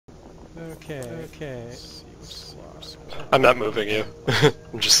Okay. I'm not moving you.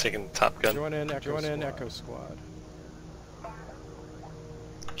 I'm just taking the top gun. Join in Echo Squad.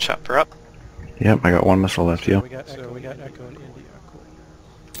 Chopper up. Yep, I got one missile left, We got Echo in India. Cool.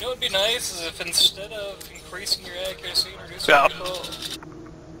 You know what would be nice is if instead of increasing your accuracy, reduce Yeah. your recoil.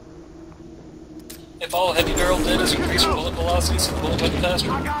 If all Heavy Barrel did is increase your bullet velocity so the bullet went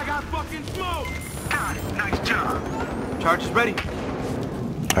faster. I got fucking smoke! Got it, nice job. Charge is ready.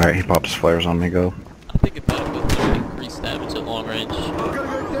 Alright, he popped his flares on me, go. I think a Battlefield 3 would increase damage at long range.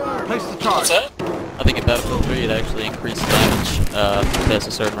 Place the What's charge. that? I think in Battlefield 3 it actually increased damage past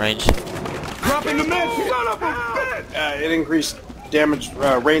a certain range. Dropping the med kit. Son of a bitch! It increased damage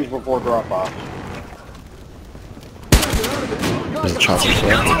range before drop off. There's a chopper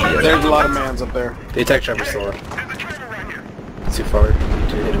still. There's a lot of mans up there. The attack chopper's still up. Too far to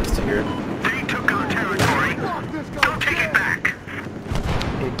hit him with Stinger. They took our territory. Don't take it back.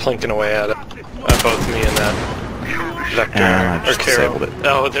 I'm plinking away at it. Both me and that Vector I or just Carol. disabled it.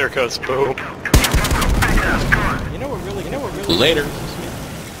 Oh, there goes boom. You know what really Later.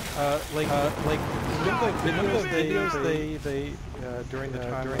 Like videos they during the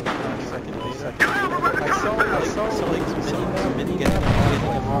second day. I saw like mini getting a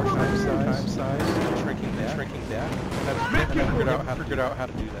large time size and shrinking that. And I figured out how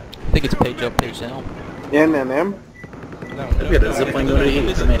to do that. I think it's page up, page down. N and M. No, We got a zipline go to E.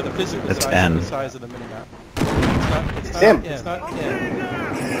 the physical It's size, N. The size of the minimap. It's not M. It's not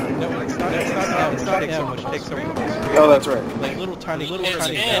N. No, it's not M. It's not M, which takes over the screen. Oh, that's right. Like little tiny N corner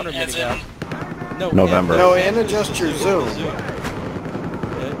as in- minimap. No, November. No, and adjust your zoom.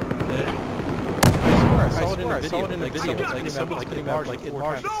 I saw it in a video. Like someone's putting up like in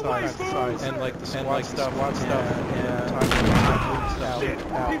large size, and like the SWAT stuff, and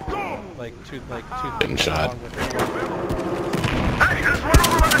out, like to Getting shot.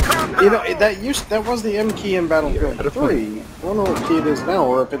 You know, that was the M key in Battlefield 3. I don't know what key it is now,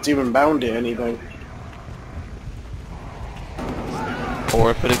 or if it's even bound to anything.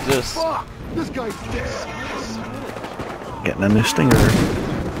 Or if it exists. Fuck! This guy's dead. Getting a new Stinger.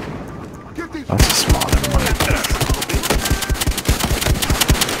 Get these. That's a small. Never mind.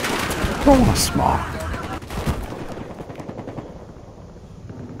 I don't want a small.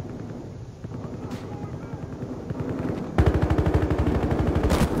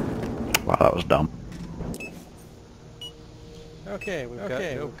 Wow, that was dumb. Okay, we've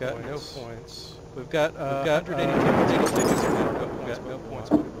got no points. We've got 180 tickets. We've got no points,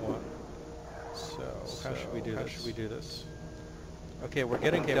 but we want. So how should we do this? Okay, we're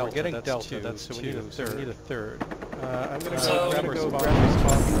getting Delta. That's so we need a third. I'm gonna grab a spot.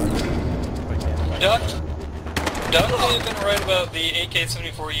 Doug may have been right about the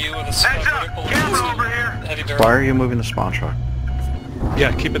AK-74U and the vertical Heavy Barrel. Why are you moving the spawn truck?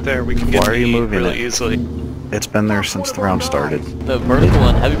 Yeah, keep it there. We can get Why are you E moving really it? easily. It's been there since the round started. The vertical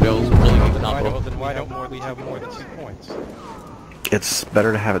and heavy barrels are really good combo. Then why don't we have more than 2 points? It's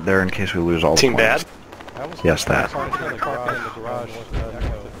better to have it there in case we lose all the Team points. bad? Yes, that.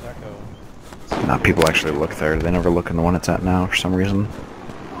 Not people actually look there. They never look in the one it's at now for some reason.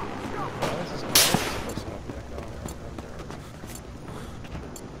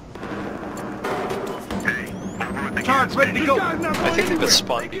 Charge ready to go. I think they could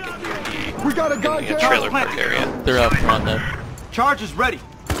spawn beacon near E We got a in guy the trailer park area. They're up front though. Charge is ready.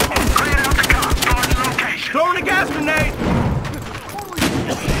 Clear out the car. Starting location. Throwing a gas grenade.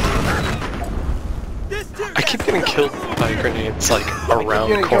 I keep getting killed by grenades like around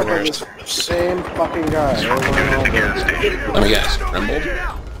Getting killed by corners. this same fucking guy. Over and over. Let me guess. Rumbled?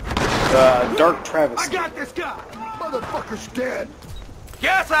 Dark Travis. I got this guy. Motherfucker's dead.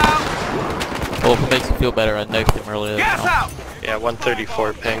 Gas out. Well, if it makes you feel better, I nuked him earlier. Gas out. Yeah,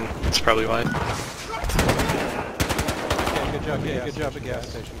 134 ping. That's probably why. Okay, good job at gas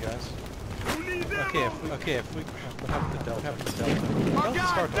station, guys. Okay, if we have the Delta.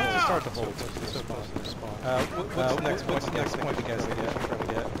 Delta start to hold. What's the next point you guys are trying to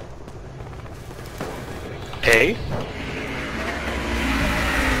get? A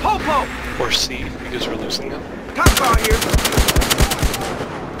Popo. or C because we're losing them. Cop car here.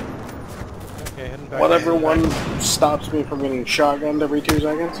 Okay, heading back. Whatever one stops me from getting shotgunned every 2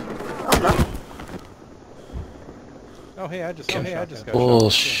 seconds. Oh hey, I just got shot.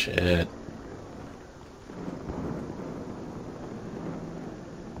 Bullshit.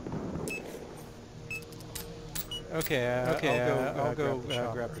 Okay, I'll go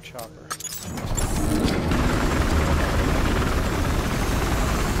grab the chopper.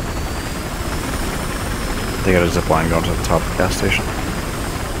 They got a zip line going to the top of the gas station.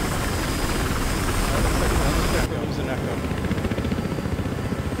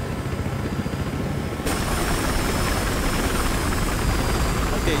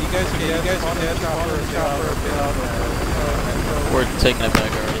 Okay, you guys are dead. Chopper, We're taking it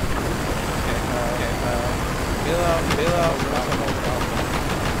back already. bail out.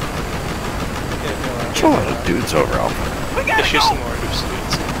 There's a lot of dudes over Alpha. Issue some more dudes.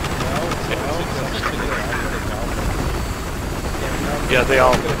 Yeah, they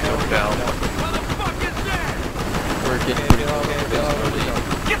all go down. We're getting pretty close to this already.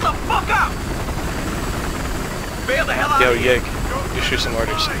 Get the fuck out! Bail the hell out! Yo, Yig, issue some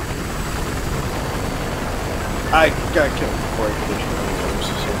orders. I got killed before I could issue any orders.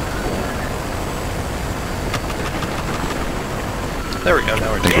 There we go,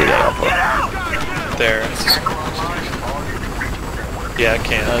 now we're I think we got Alpha. there. Yeah, I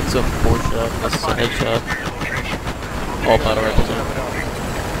can. It's a 4-shot, this is a headshot. All battle rifles are.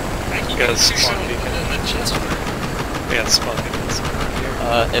 You guys spawn beacon. Yeah, spawn beacons.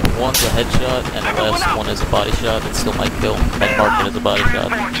 If one's a headshot and the last one is a body shot, it still might kill and mark it as a body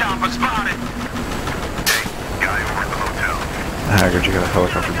shot. Haggard, you got a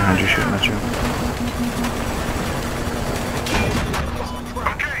helicopter behind you shooting at you.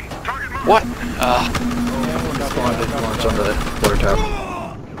 What? Launch onto the quarter top.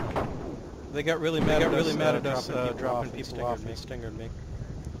 They got really mad at us dropping people off and stingered me.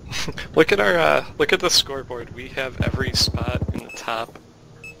 Look at our look at the scoreboard. We have every spot in the top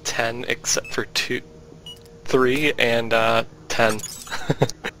 10 except for 3 and 10.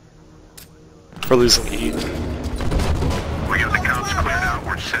 We're losing E. We got the cops cleared out.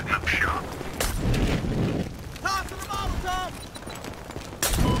 We're setting up shop.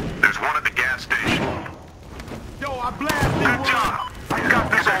 There's one at the gas station. Yo, I blasted. Good job. We got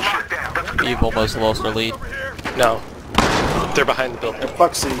this all locked down. We've almost lost our lead. No. They're behind the building.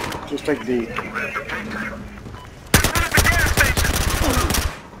 Fuck C, just take D.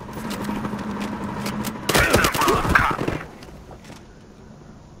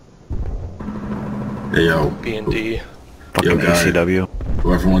 Hey yo, B and D. Fucking guy. ACW.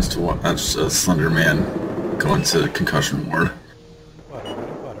 whoever wants to watch Slender Man go into concussion ward. What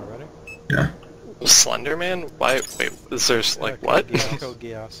already? Yeah. Slender Man? Why? Wait, is there like what? Code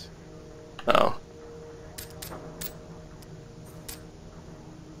Geass. Oh.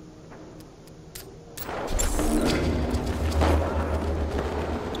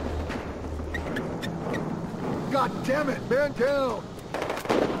 God damn it, man down!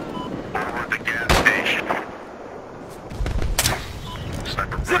 Over at the gas station.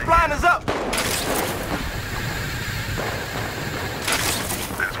 Zip line is up!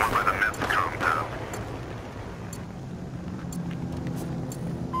 There's one by the meth compound.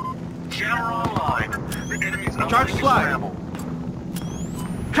 Jammer online. The enemy's not Charge slide.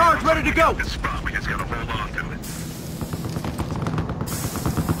 Charge ready to go! This spot, we just gotta hold on to it.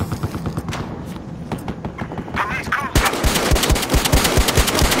 Police cruiser!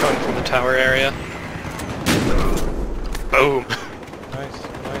 Coming from the tower area. Boom. Nice.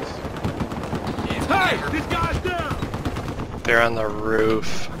 Hey, this guy's down! They're on the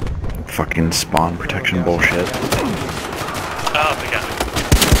roof. Fucking spawn protection bullshit. Oh, they got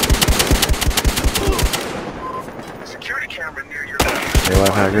it. Security camera near your Stay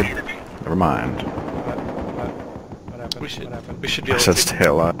alive, Haggard. Never mind. What happened? We should be I able said to. stay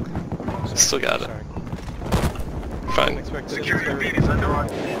alive. Still got it. Sorry. Fine. security feed is under our...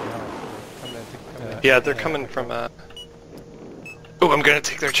 Yeah, they're coming from Oh, I'm gonna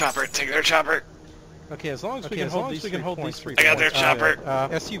take their chopper. Take their chopper. Okay, as long as we can hold these three. I got their chopper.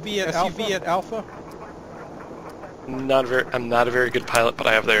 SUV at Alpha. Not very. I'm not a very good pilot, but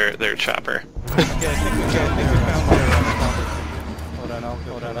I have their chopper. Okay, I think we found their Hold on, I'll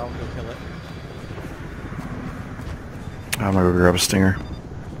go kill it. I'm gonna go grab a stinger.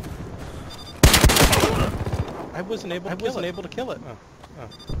 I wasn't able to kill it. Oh.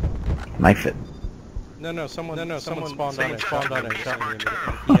 Knife it. No, someone spawned on it, shot me, and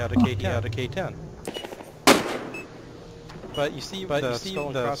he had a K10. But you see the skull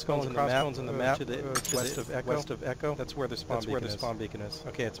and crossbones in the map to the west of Echo? That's where the spawn beacon is.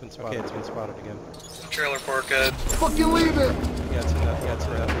 Okay, it's been spotted again. Trailer park good. Fucking leave it! Yeah, it's in that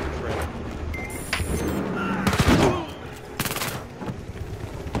frame.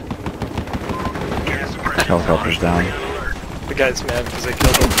 Helicopter's down. The guy's mad because I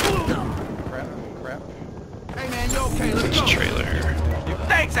killed him. Crap. Hey man, you okay? Let's Which go! trailer?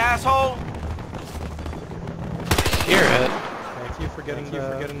 Thanks, asshole! Hear it. Thank you for getting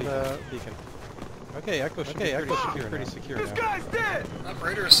the beacon. Okay, Echo should be pretty secure This now. guy's dead!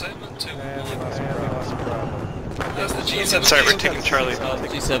 Operator assignment to And we lost Bravo. That's the G17. Sorry, we're taking Charlie.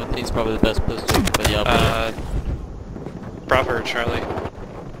 G17 is probably the best position for the operator. Bravo or Charlie?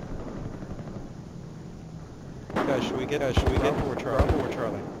 You guys Should we get Bravo or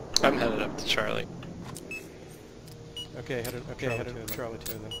Charlie? I'm headed up to Charlie. Okay, headed to Charlie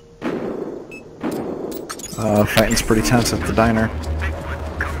 2 then. Fighting's pretty tense at the diner.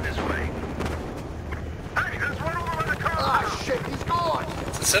 Come this way. Hey, there's one of them in the car! Ah, shit, he's gone!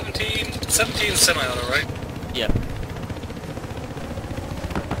 It's a 17 semi-auto, right? Yeah.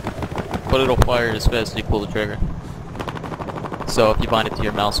 But it'll fire as fast as you pull the trigger. So if you bind it to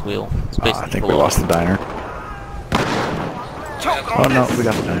your mouse wheel, it's basically I think we lost the diner. Oh no, we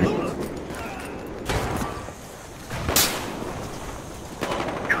got the diner.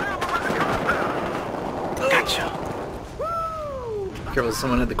 Gotcha. Careful, there's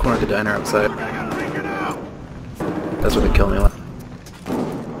someone at the corner of the diner outside. That's what they killed me with.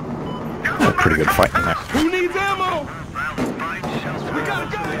 A pretty good fight in there. Who needs ammo? We gotta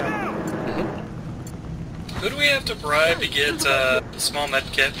go! Who do we have to bribe to get the small med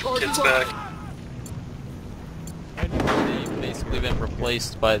kits back? They've basically been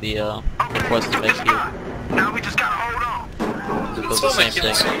replaced by the requested med kit. Now we just gotta hold on. It does the same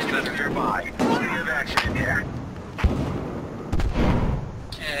thing. Nearby. Plenty of action in here.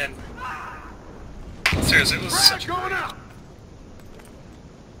 And seriously, it was such a Going out!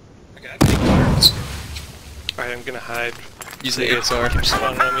 Okay, I think works. Alright, I'm gonna hide. Use the ASR.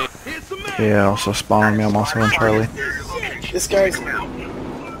 Spawning on me. Here's some man. Yeah, also spawning me. I'm also in Charlie. This guy's... We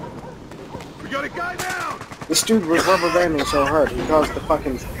got a guy down! This dude was rubber banding so hard, he caused the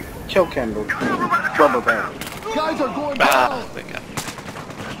fucking kill cam to rubber band. Guys are going Ah, they got me.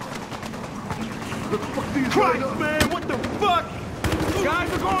 Christ, man, what the fuck?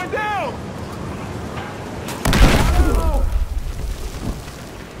 Guys are going down!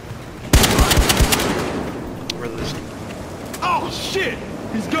 We're losing. Oh shit!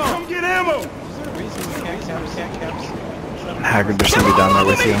 He's gone! Come get ammo! Is there a reason we can't caps? Haggard, there's somebody down there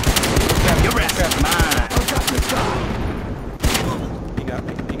with you. Your ass is mine! I got this guy! He got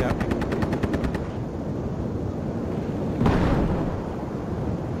me.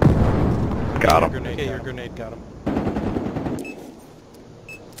 Got him. Okay, your grenade got him.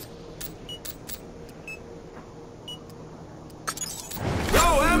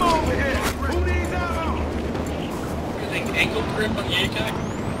 Yo, ammo over here! Who needs ammo? Anything ankle grip on the AK?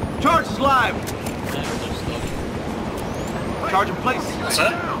 Charge is live! Charge in place! What's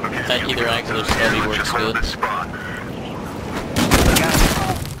that? Attack either angle or steady works good.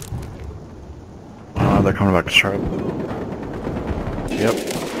 They're coming back to Charlie. Yep.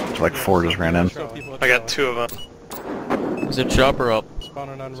 Like 4 just ran in. I got 2 of them. Is it chopper up?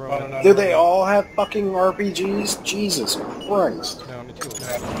 Spawning on road. Do they all have fucking RPGs? Jesus Christ. No, only 2 of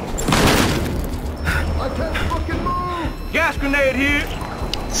them. I can't fucking move! Gas grenade here!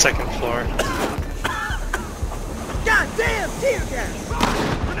 2nd floor. Goddamn tear gas!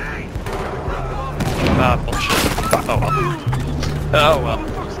 Ah, bullshit. Oh well. Oh well.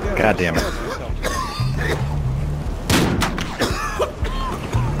 God damn it.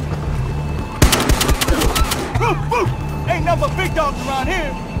 Ain't nothing but big dogs around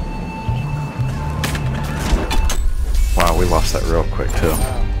here! Wow, we lost that real quick too.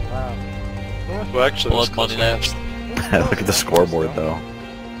 Well, actually, Blood this close money match. Look at the scoreboard though.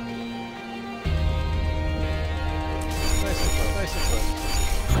 Nice and close.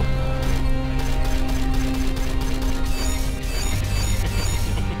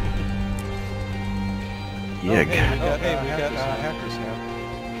 Yig. We got hackers now.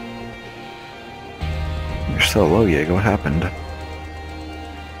 You're so low, Yig. What happened?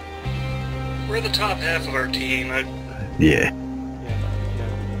 We're the top half of our team. Yeah.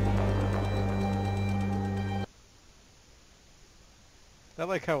 I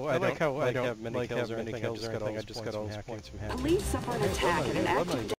like how I don't have many kills or anything. I just got all these points from hacking. Police suffer an attack at an active